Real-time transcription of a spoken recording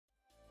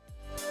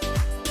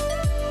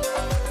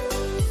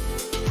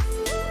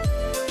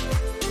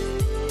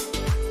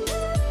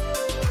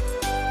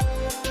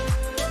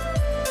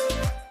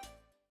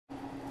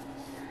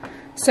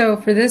So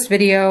for this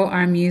video,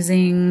 I'm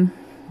using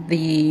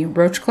the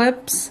roach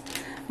clips.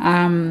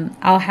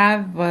 I'll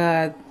have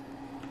the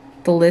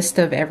list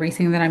of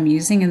everything that I'm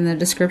using in the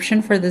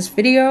description for this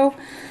video.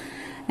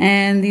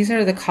 And these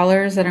are the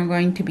colors that I'm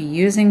going to be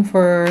using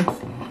for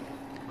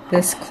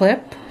this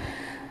clip.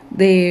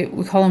 We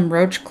call them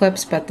roach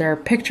clips, but they're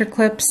picture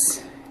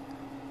clips.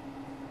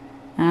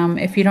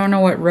 If you don't know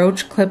what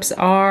roach clips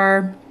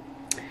are,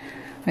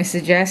 I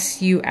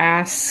suggest you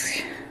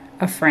ask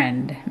a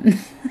friend.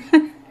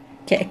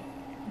 Okay.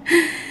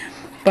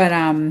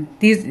 But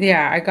these,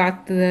 yeah, I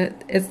got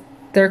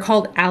they're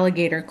called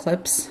alligator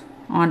clips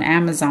on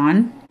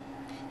Amazon.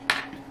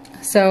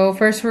 So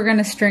first we're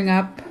gonna string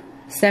up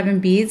 7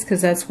 beads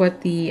because that's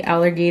what the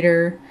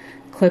alligator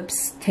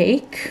clips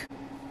take.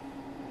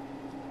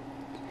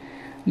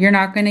 You're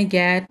not gonna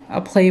get a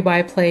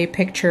play-by-play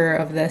picture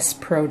of this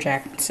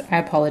project. I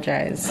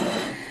apologize.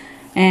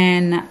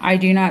 And I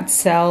do not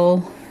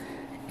sell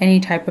any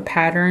type of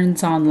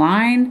patterns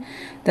online.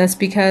 That's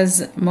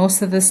because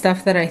most of the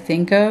stuff that I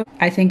think of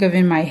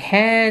in my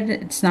head.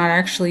 It's not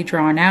actually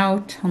drawn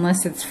out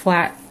unless it's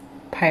flat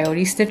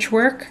peyote stitch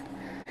work.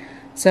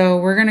 So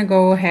we're gonna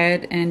go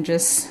ahead and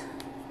just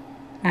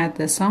add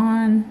this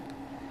on.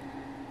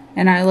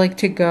 And I like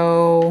to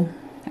go,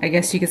 I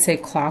guess you could say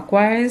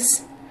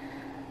clockwise,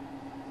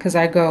 because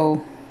I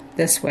go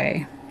this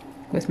way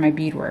with my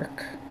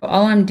beadwork.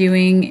 All I'm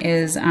doing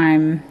is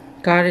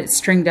got it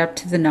stringed up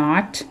to the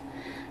knot,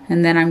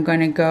 and then I'm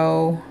going to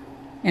go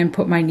and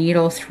put my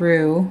needle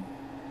through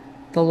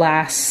the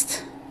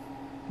last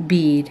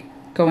bead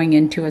going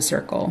into a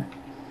circle.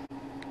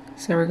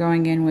 So we're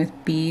going in with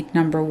bead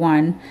number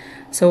 1.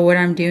 So what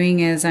I'm doing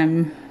is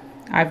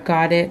I've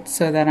got it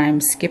so that I'm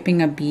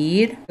skipping a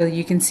bead. So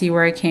you can see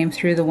where I came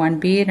through the 1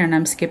 bead and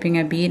I'm skipping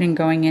a bead and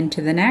going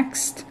into the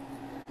next.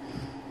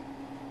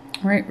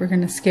 All right, we're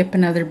going to skip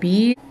another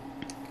bead.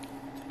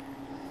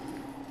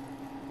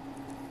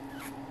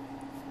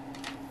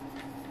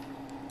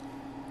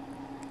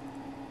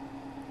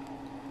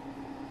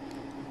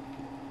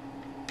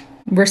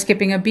 We're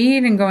skipping a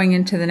bead and going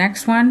into the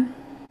next one.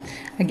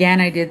 Again,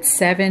 I did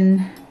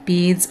 7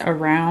 beads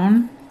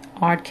around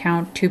odd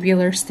count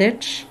tubular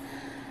stitch.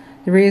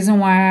 The reason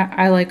why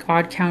I like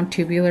odd count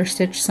tubular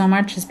stitch so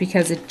much is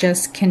because it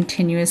just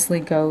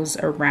continuously goes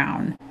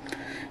around.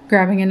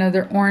 Grabbing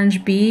another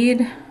orange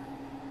bead.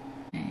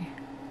 Okay.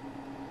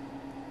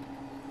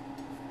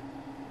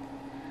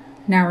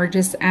 Now we're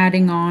just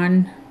adding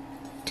on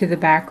to the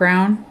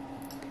background,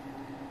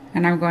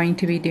 and I'm going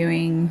to be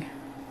doing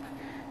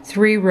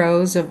 3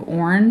 rows of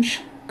orange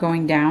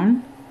going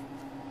down.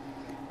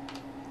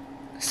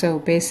 So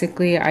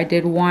basically I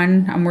did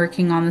 1, I'm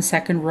working on the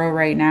 2nd row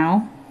right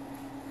now.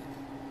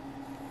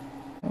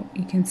 So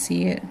you can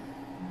see it,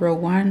 row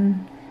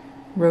 1,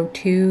 row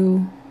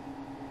 2,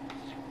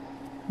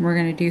 we're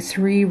going to do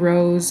 3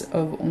 rows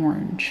of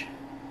orange.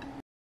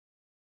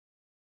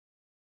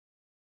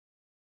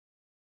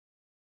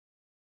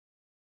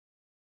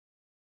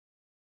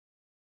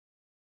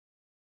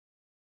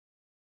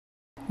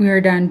 We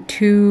are done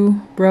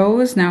 2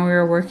 rows, now we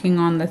are working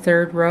on the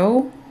 3rd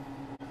row.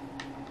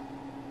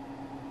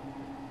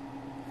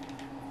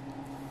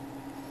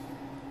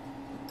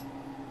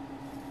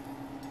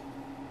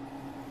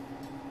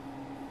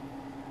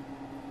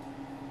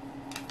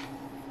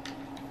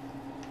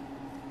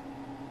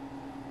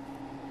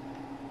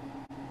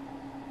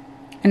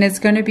 And it's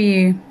going to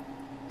be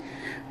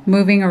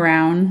moving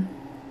around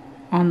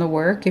on the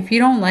work. If you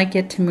don't like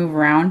it to move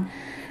around,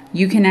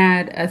 you can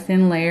add a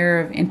thin layer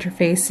of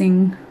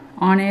interfacing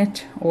on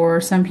it, or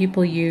some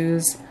people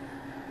use,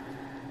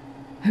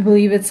 I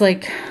believe it's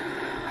like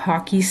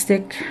hockey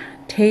stick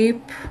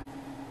tape.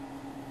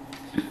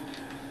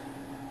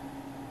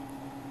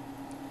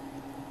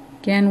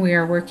 Again, we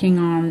are working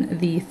on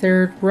the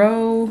 3rd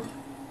row.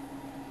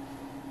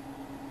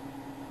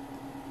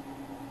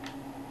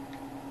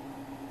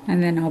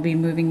 And then I'll be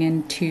moving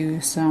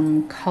into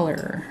some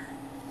color.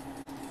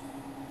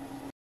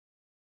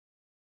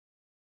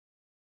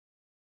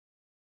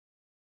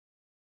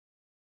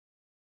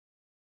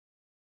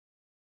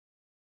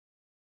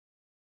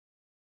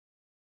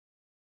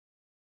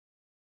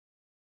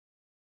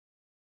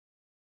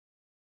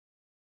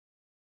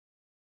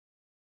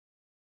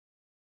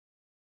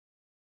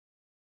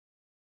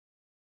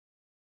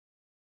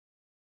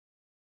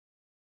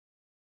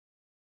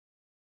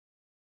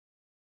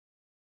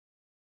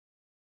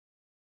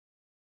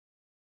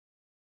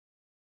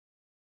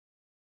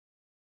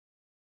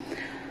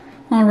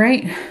 All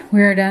right,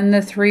 we are done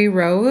the 3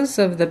 rows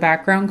of the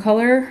background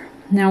color.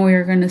 Now we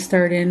are going to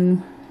start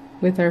in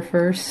with our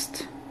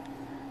first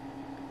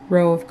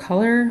row of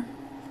color.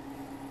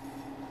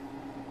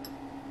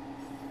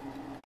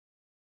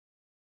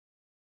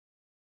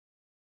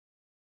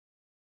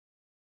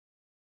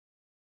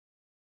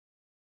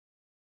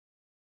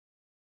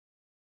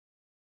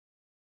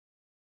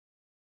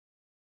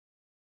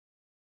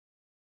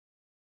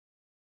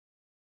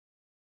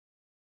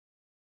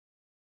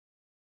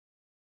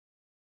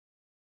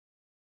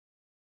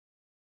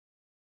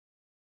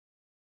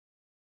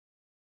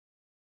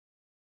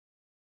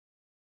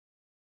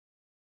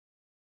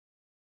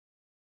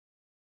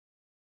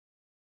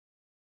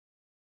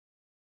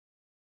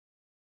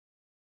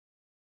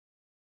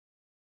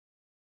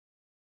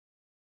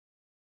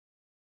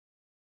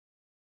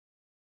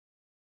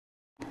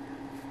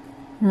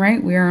 All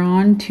right, we are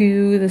on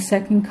to the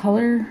second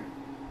color.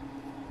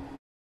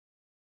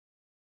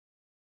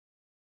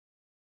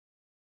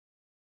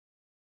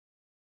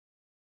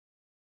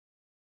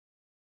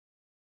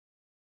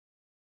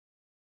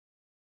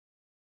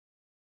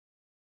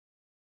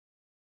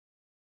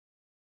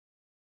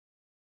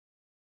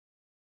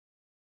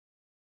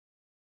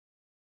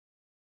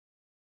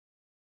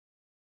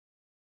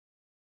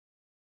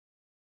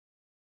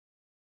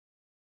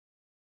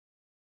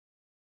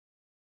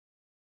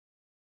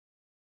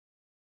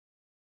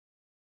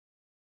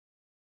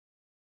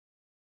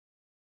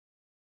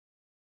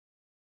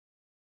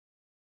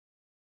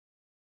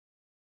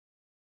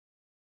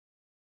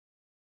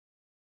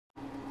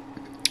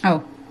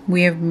 Oh,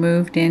 we have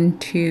moved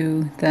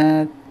into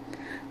the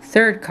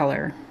third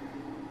color.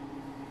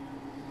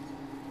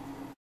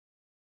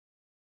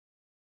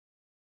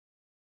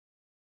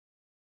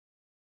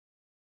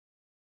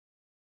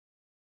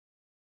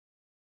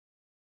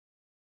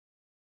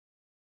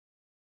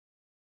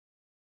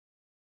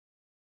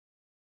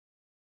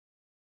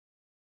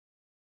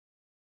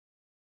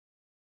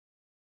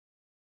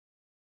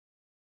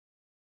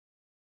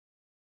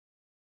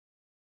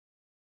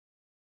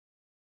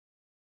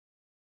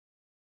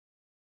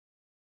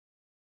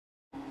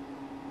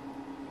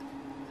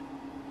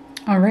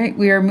 All right,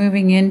 we are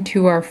moving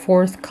into our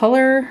fourth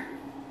color.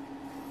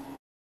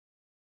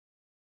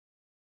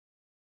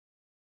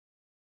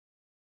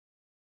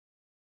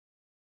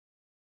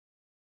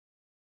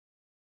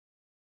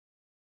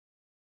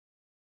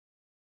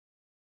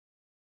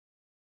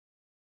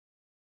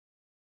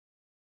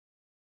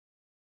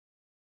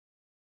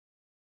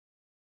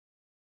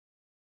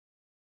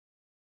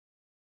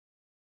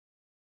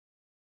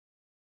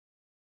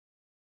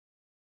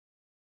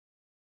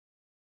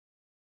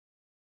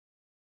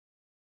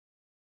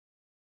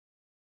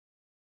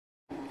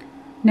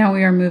 Now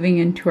we are moving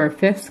into our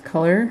fifth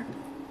color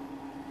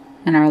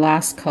and our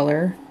last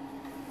color.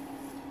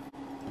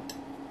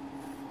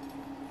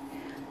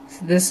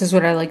 So this is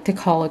what I like to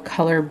call a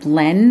color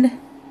blend,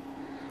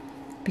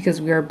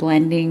 because we are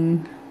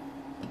blending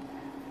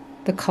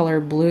the color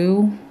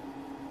blue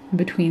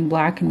between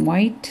black and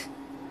white.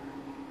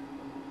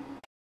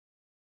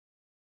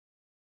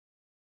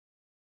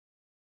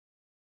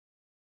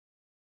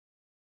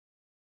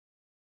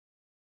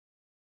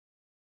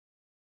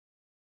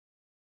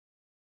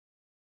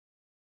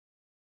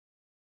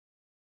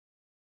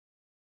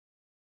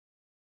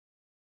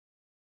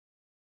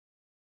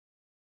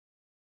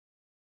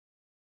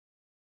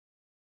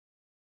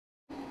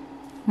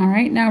 All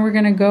right, now we're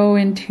going to go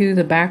into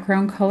the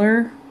background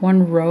color,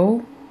 one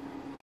row.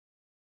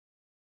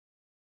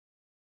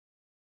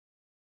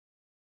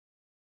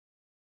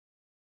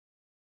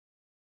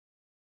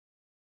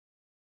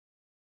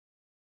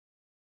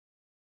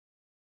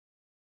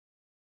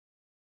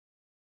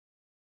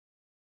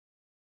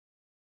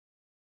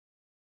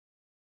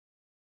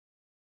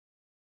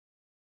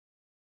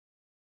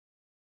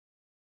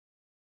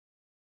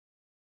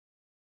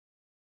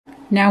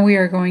 Now we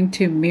are going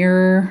to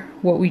mirror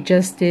what we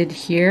just did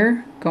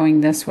here,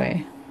 going this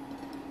way.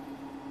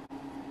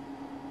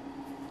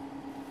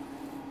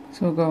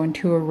 So we'll go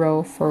into a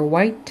row for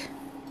white.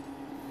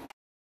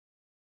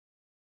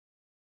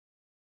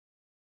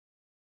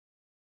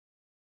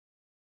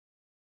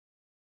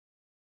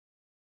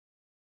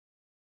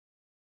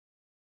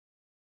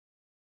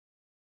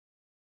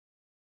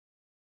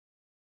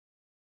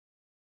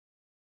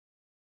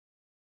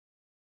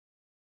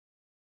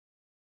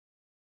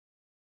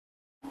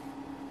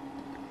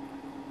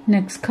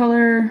 Next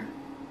color,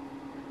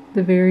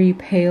 the very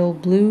pale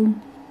blue.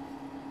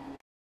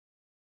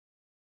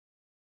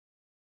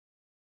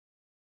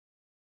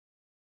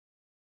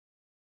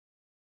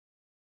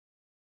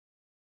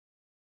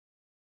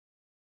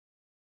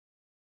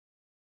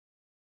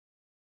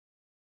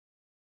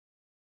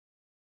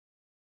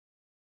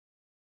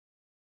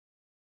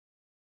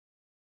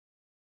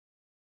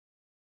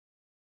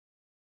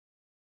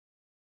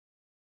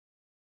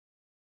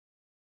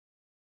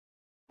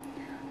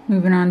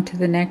 Moving on to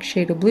the next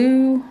shade of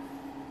blue.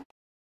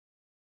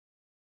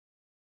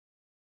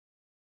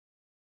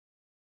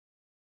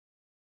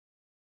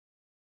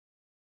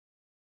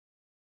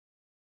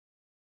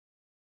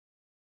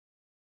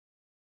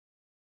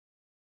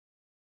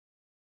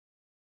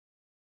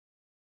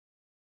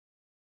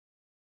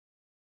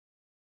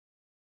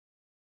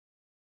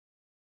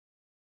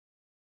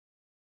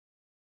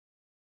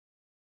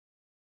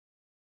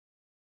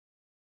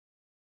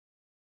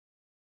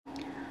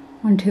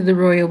 Onto the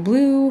royal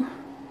blue.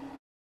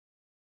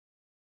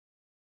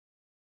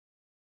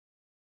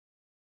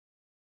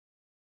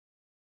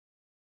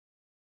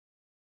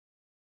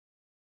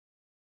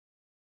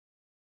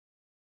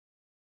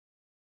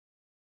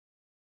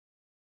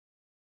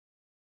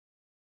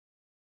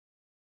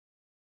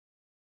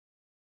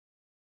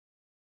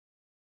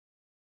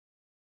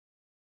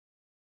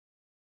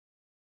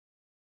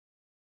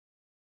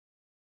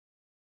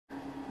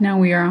 Now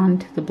we are on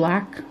to the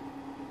black.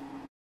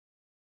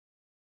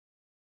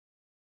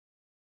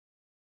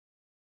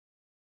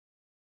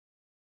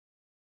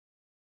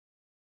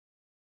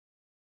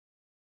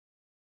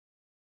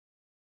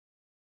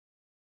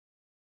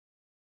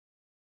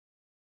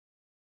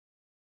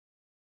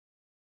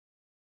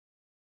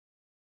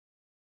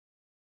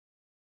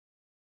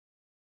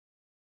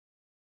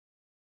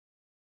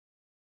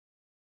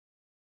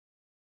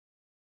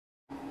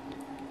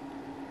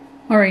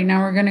 All right,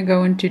 now we're gonna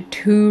go into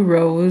 2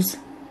 rows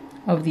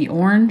of the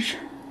orange,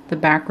 the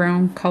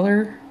background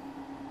color.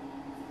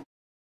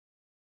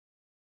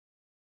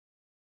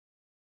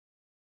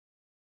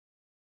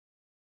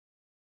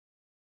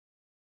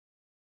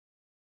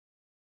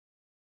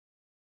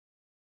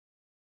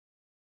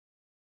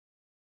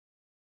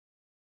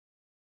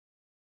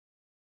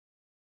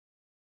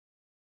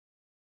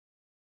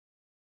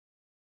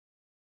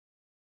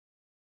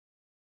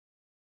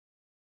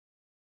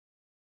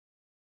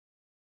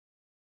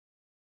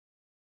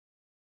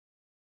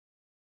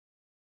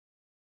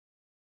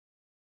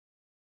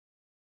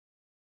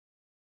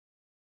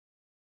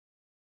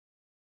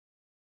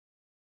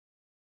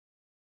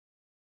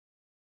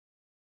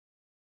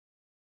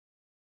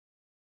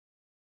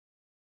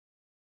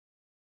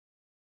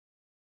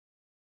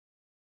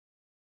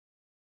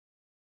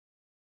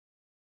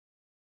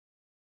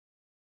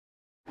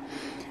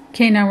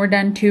 Okay, now we're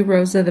done 2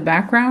 rows of the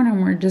background,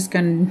 and we're just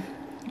going to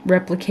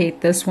replicate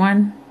this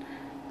one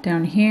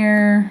down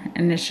here,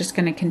 and it's just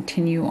going to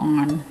continue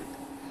on.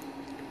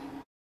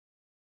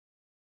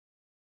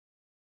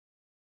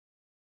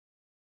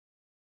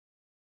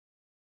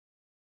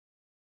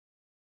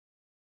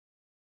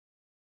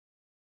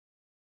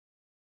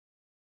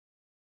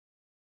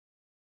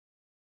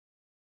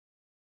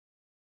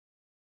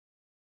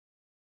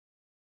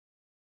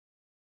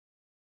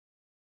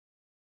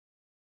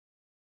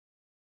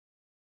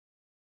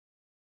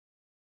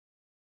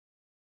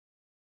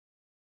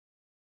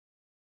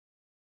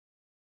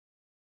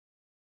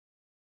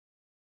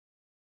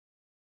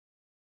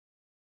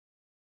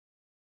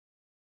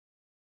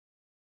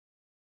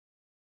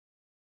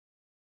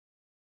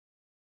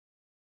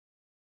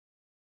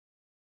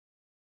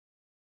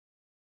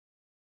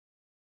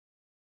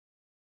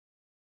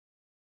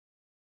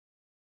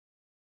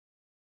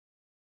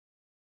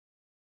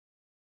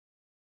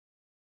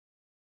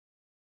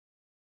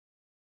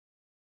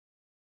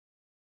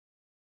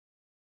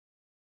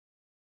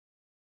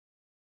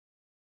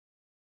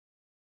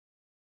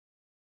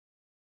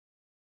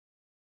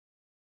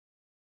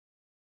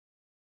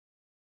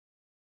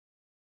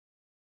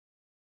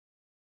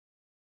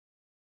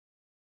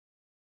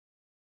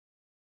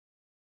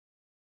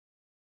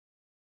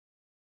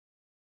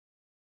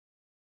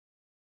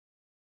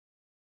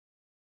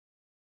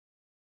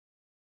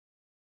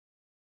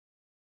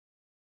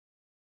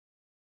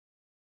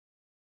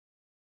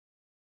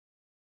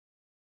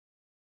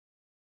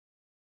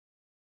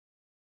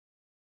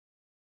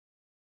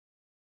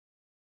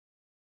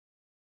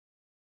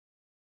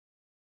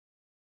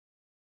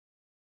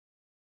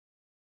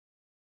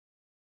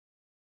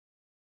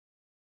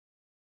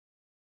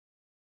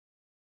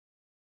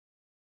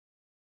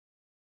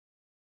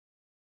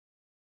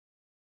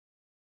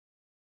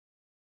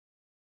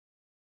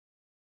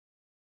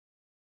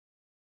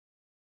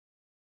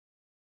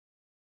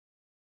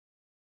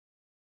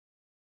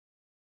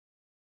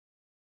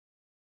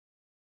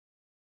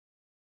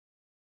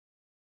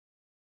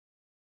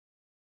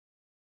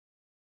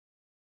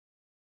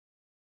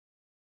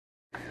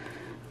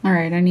 All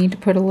right, I need to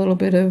put a little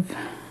bit of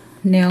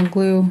nail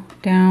glue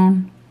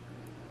down.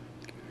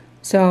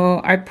 So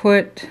I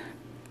apply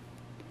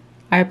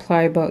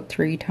about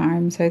 3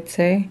 times, I'd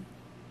say.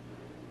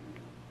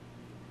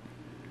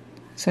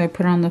 So I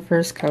put on the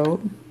first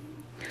coat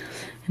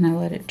and I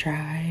let it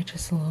dry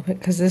just a little bit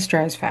because this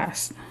dries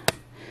fast.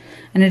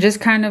 And it just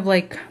kind of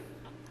like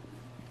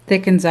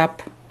thickens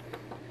up.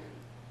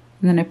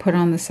 And then I put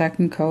on the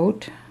second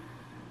coat.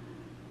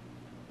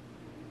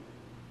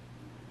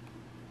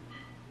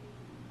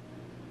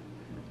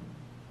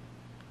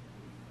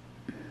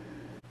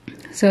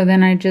 So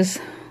then I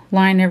just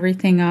line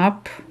everything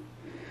up.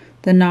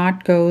 The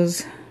knot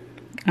goes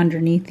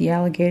underneath the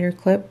alligator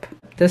clip.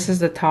 This is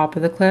the top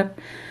of the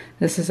clip.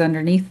 This is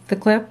underneath the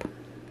clip.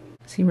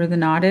 See where the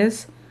knot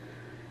is?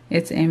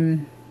 It's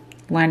in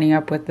lining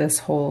up with this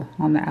hole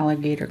on the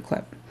alligator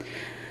clip.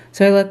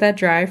 So I let that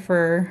dry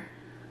for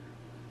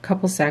a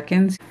couple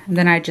seconds. And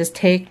then I just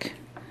take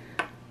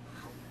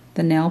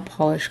the nail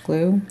polish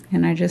glue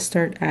and I just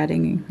start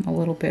adding a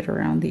little bit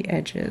around the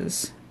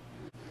edges.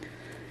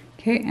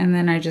 Okay, and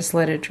then I just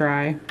let it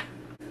dry.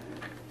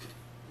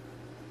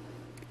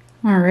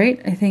 All right,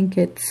 I think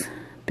it's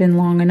been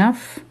long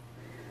enough.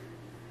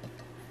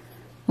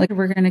 Like,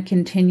 we're going to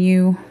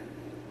continue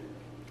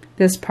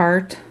this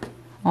part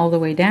all the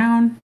way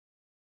down.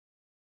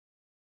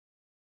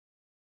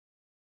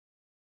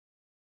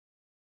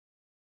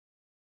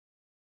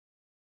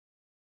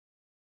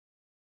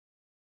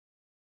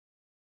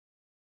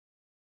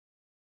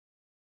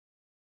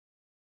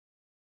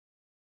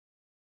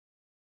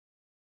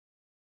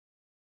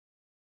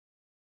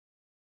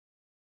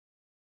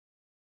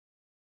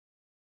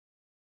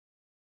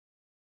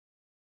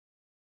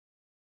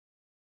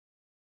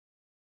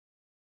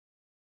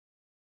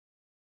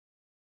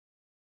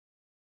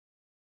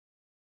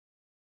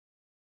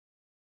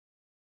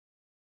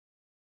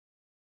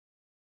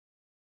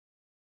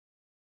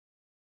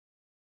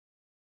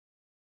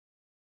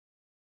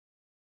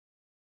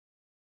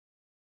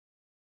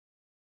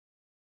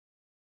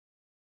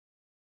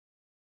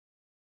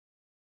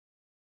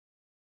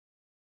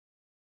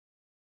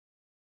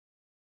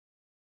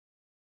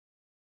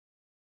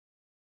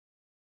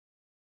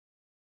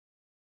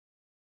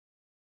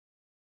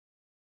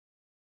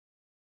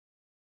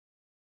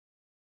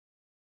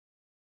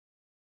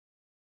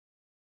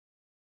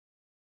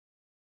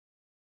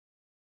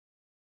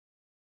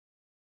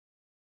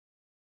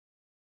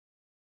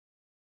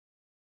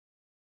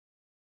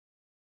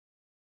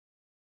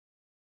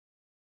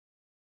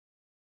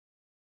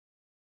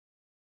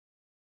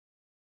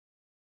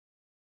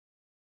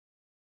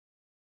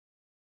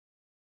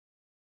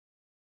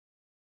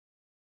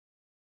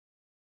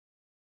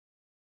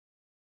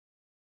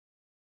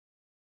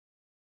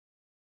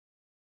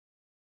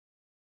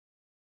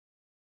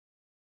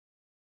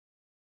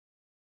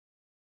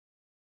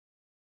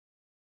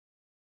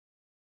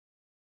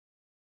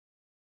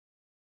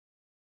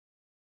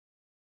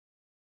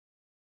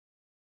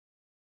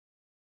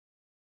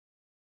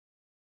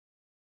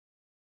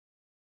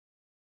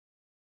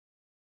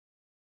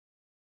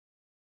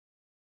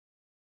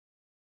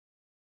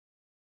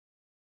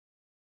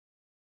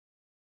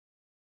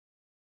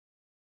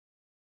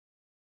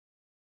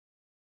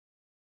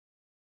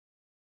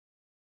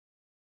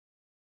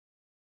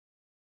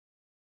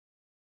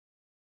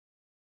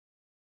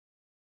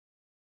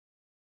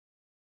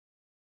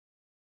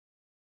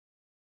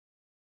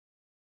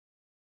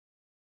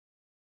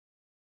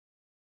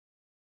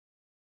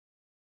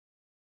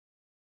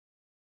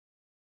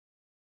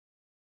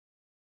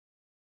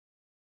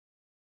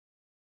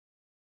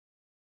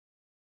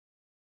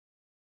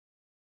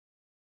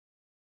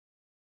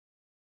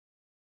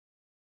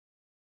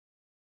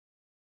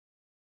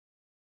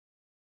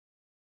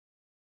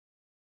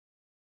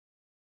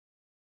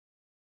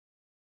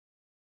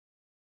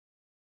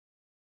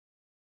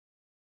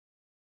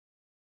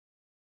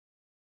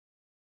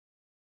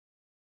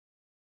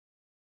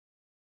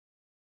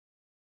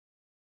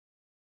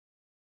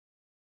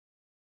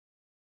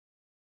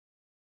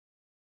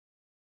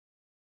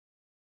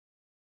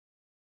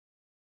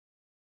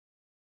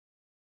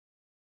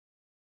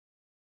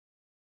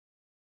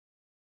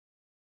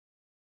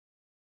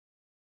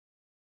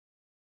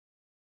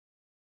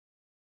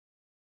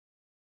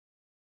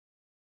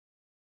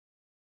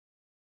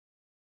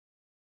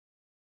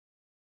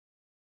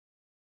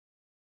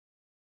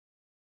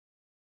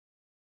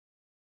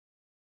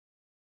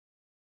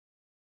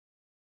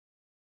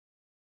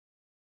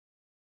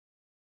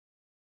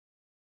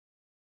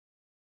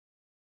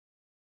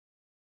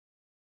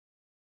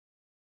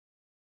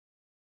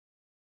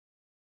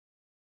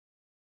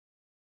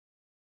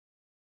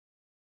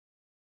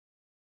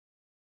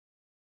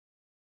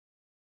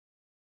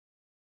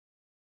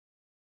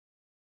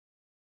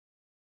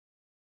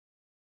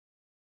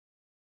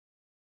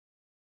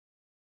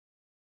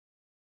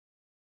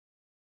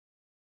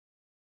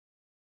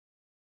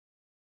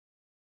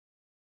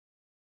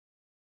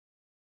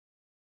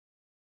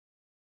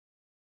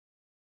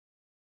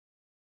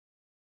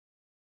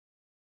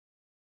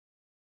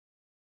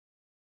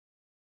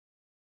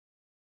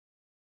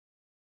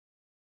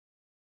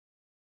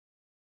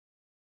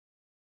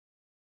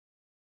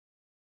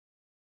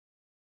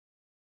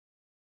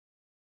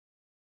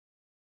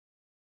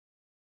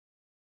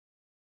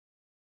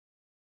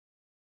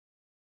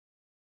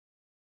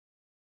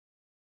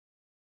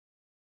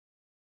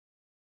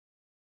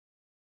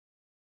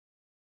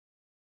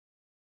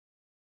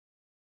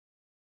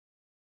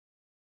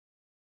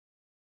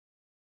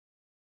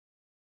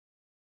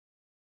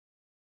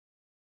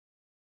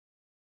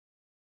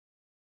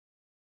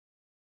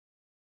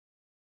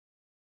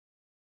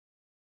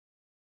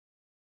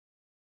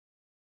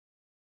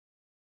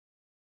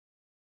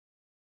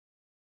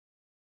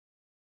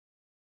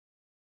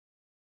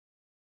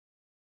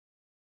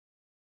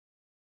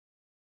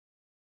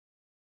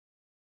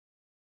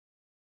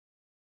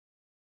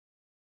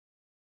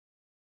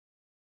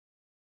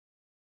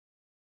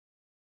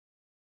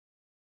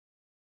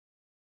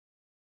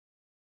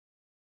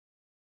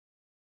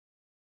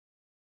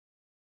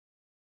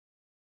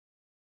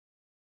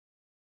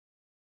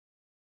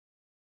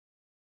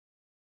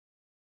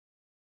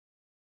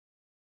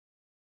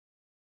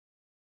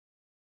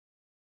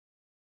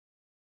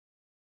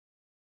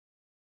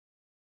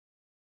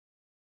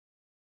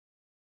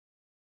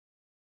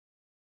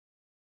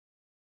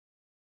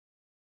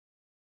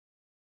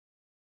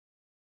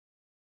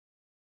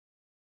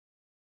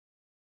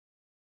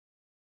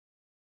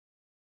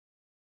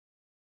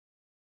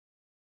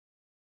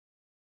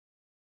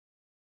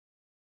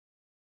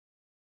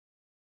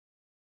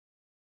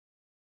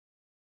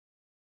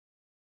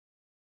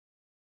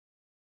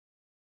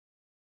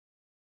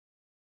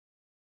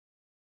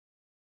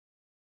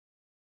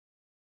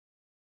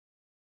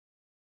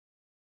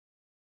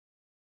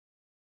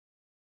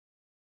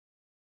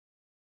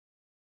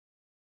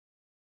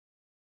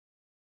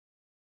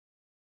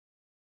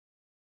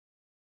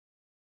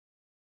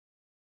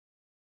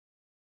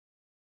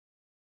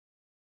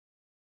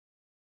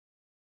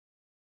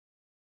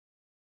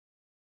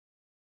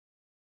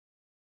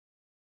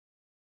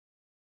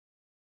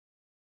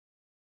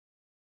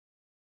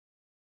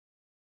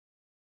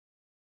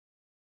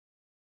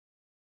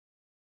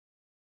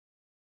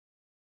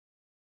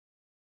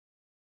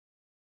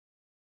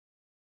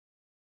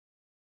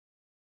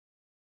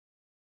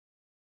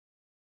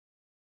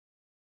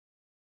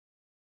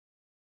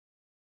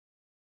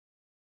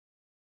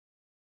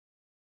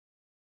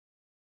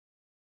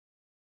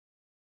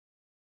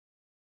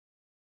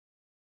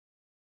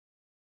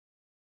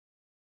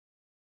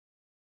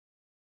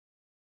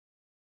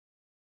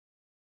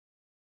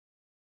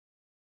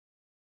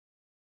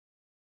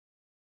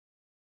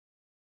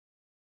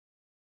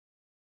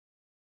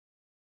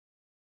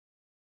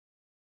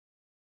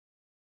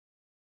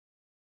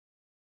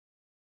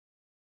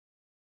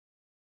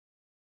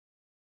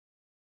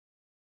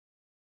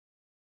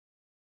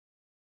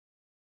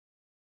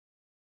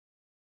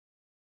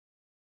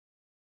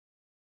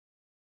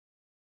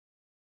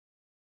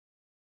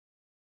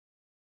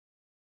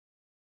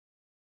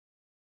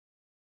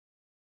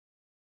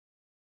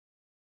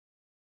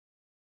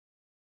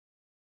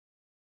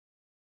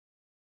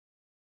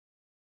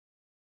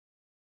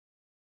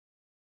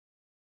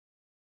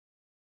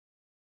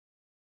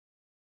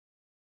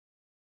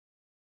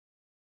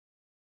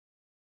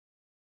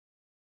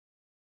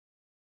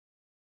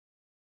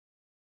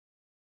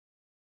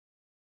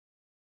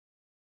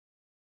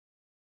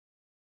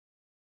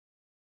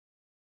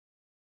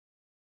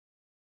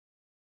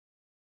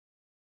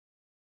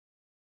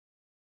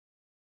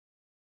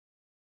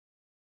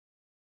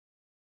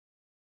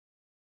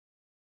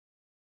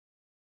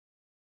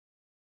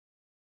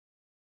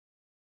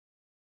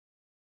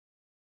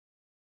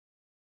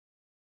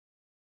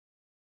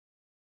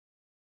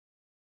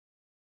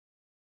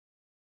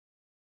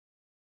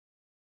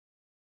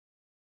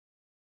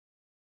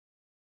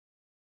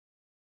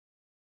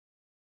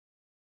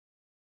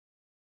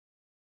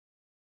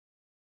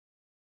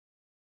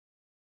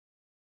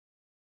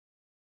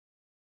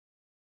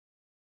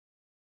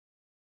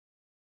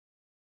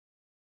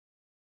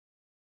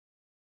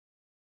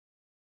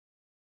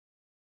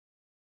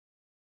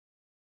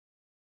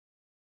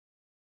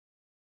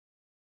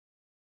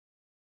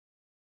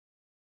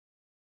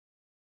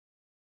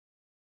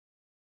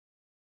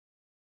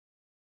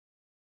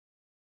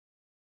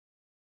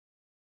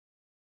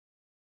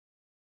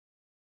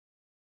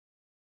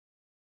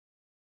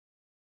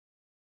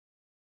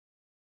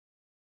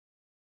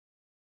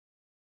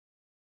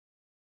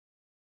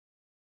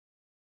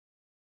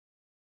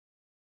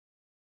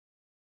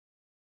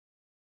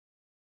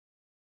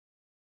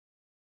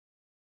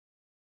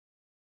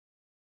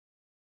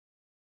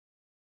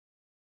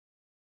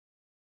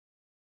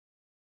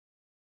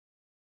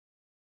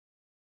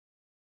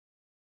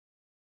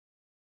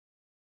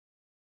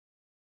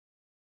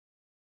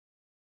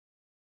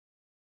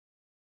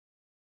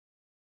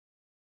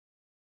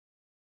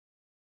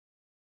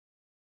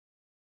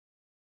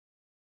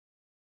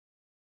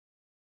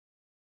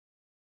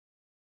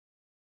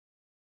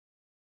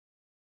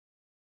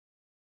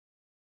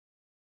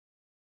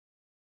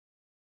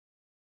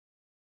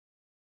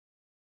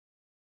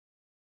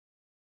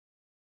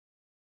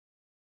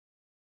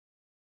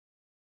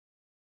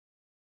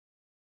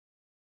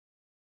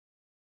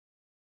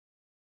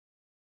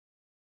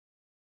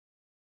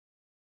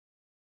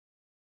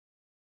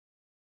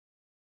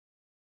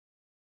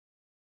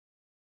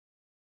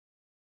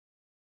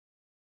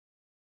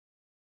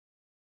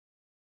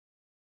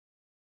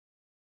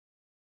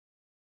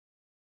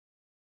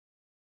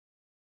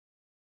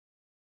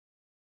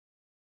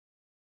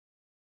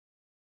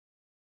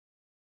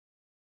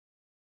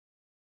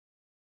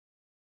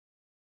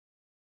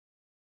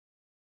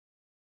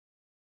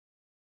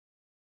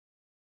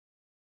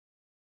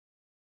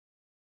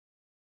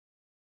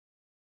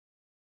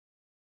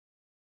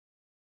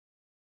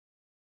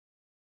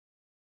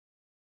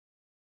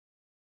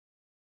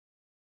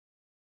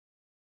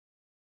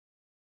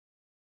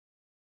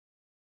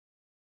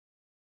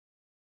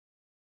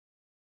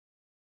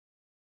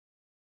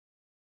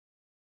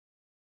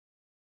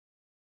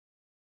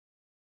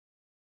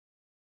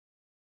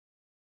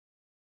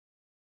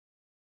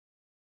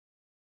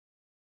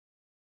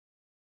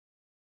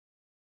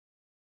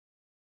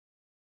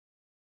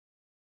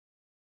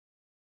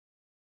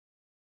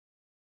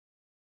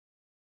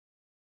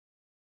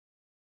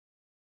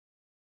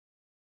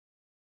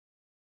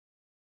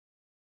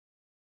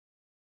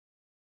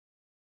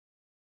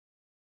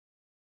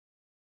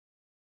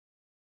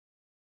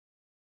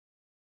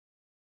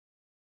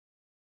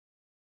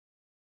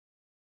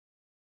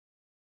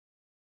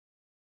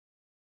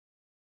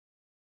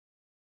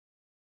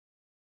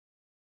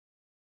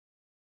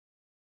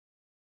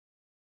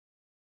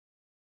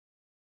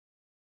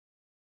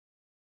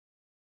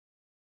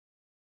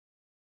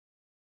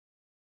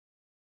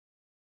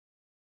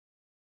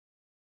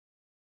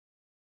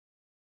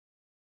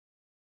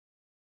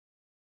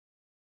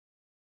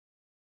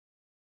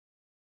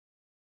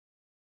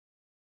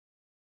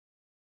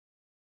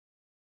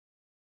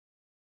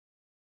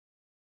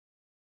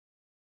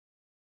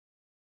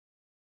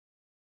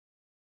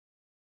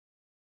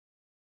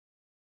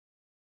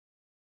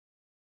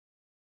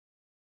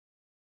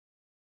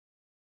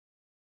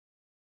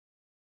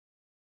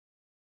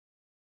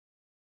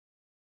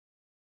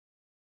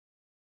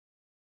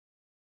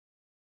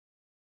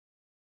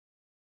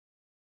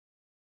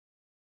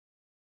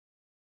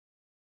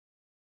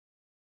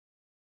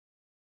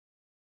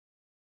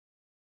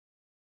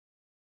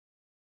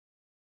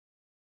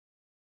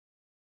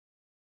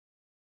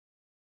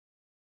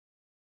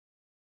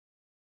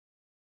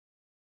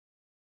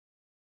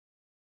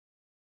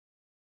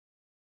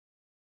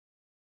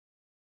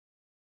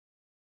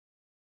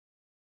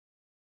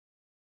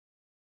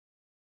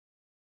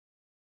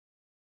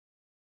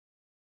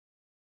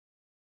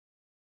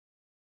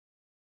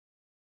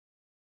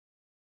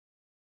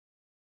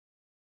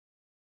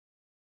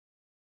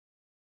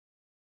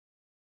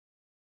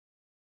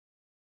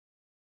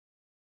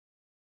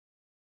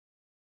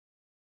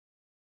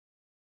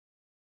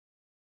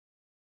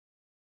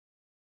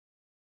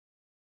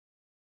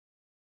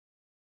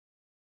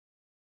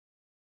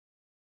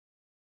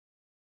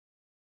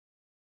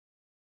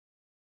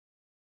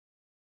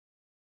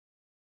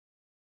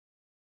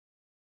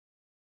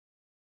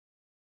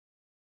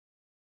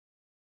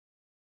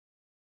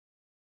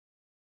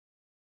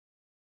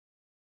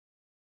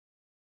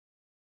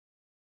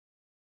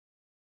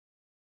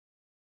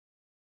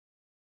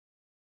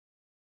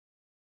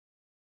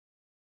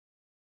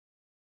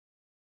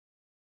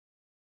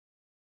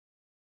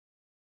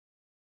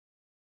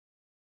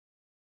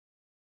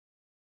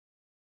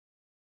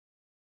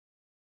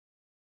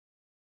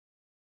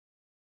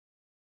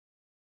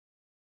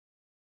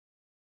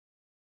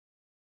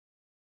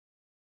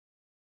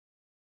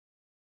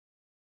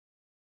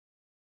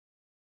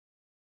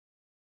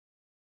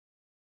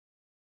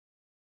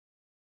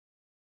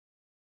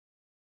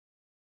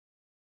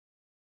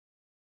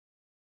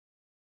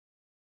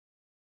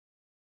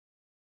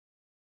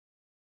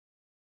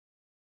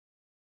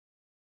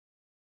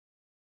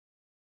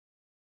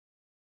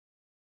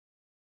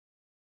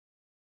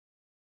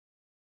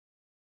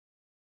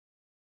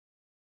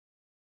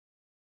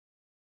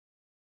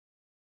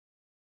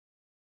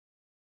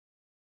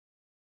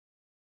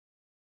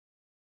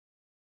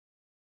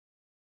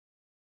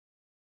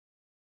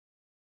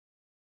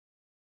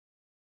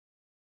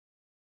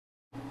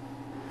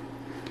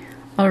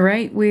 All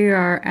right, we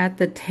are at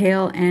the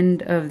tail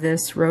end of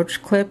this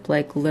roach clip.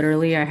 Like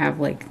literally I have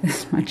like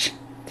this much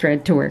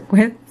thread to work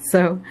with.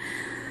 So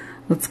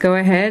let's go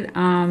ahead.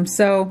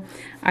 So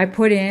I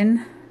put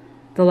in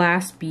the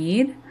last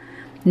bead.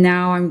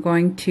 Now I'm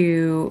going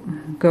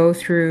to go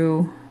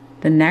through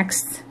the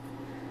next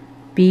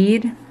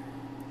bead.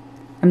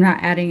 I'm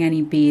not adding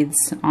any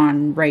beads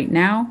on right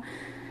now.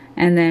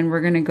 And then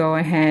we're going to go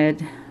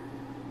ahead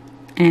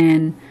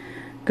and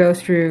go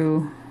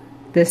through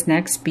this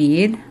next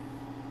bead.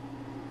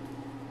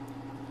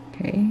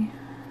 Okay.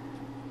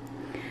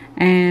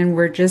 And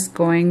we're just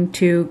going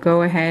to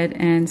go ahead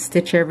and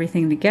stitch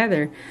everything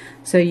together.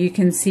 So you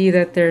can see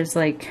that there's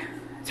like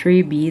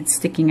 3 beads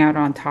sticking out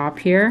on top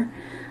here.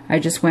 I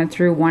just went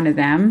through one of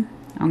them.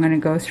 I'm going to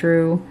go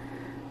through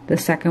the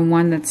second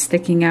one that's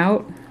sticking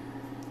out,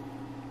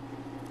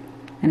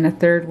 and the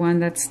third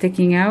one that's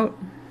sticking out,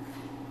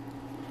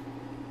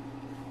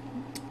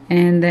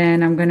 and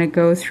then I'm going to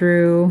go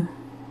through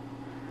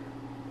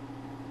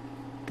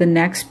the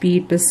next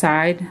bead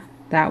beside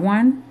that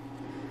one,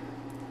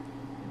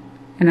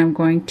 and I'm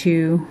going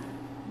to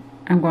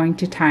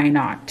tie a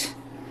knot.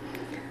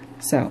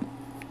 So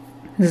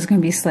this is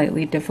going to be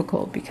slightly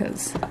difficult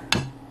because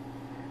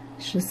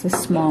it's just a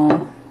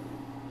small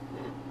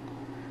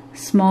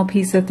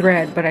piece of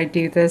thread, but I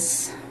do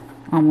this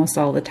almost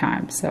all the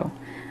time, so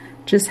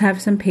just have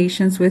some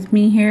patience with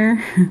me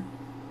here.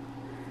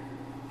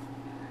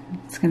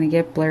 It's gonna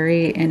get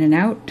blurry in and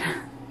out.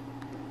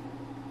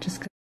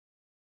 Just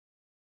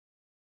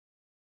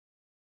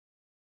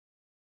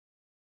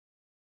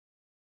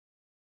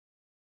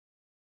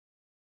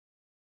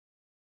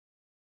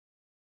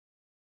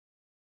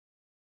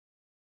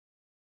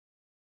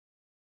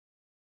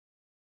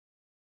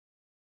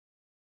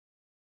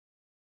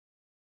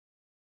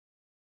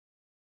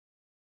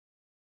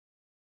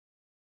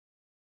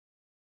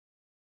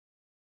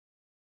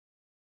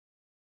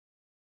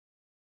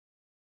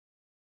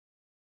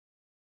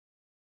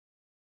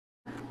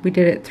we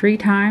did it 3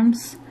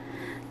 times.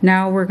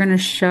 Now we're going to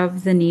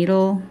shove the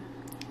needle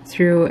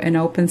through an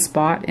open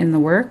spot in the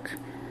work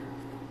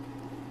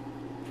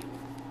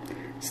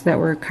so that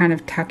we're kind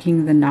of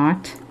tucking the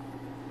knot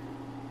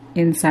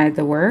inside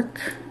the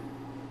work.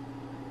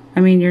 I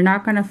mean, you're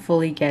not going to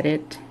fully get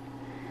it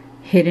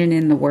hidden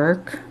in the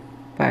work,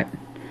 but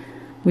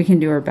we can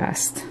do our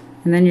best.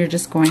 And then you're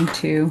just going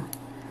to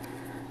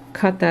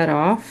cut that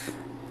off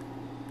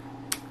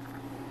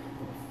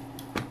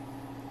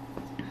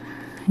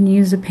and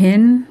use a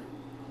pin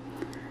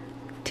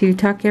to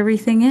tuck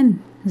everything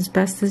in as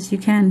best as you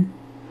can.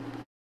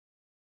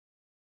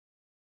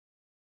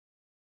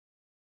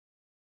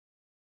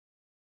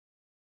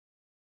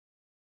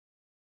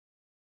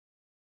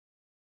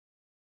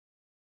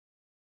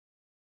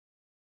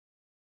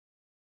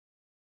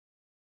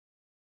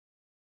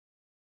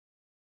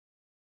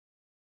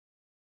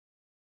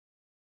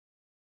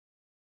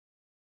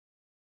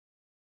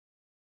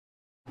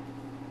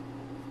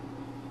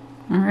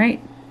 All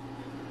right.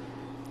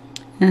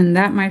 And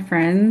that, my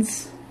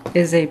friends,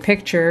 is a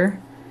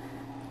picture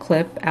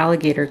clip,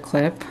 alligator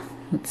clip.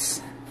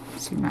 Let's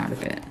zoom out a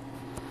bit.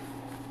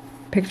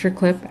 Picture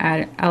clip,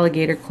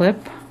 alligator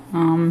clip.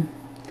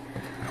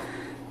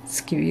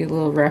 Let's give you a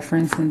little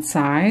reference in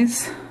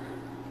size.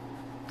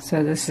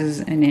 So this is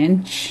 1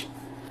 inch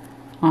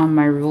on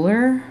my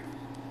ruler,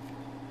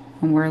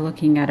 and we're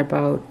looking at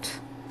about,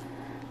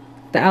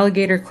 the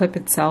alligator clip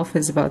itself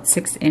is about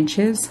 6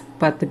 inches,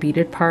 but the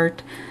beaded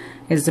part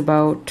is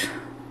about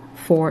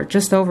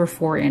just over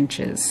 4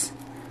 inches.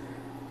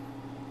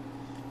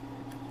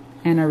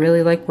 And I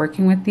really like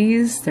working with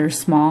these. They're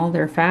small,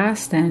 they're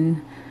fast,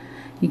 and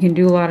you can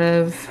do a lot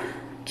of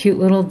cute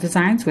little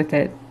designs with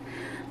it.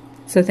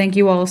 So thank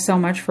you all so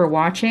much for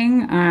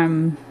watching.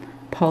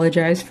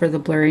 Apologize for the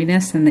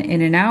blurriness and the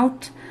in and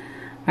out.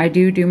 I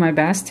do my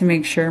best to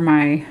make sure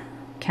my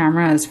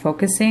camera is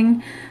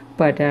focusing,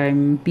 but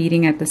I'm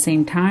beading at the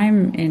same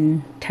time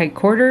in tight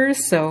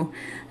quarters, so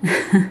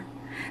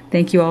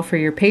thank you all for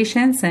your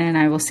patience, and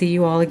I will see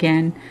you all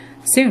again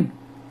soon.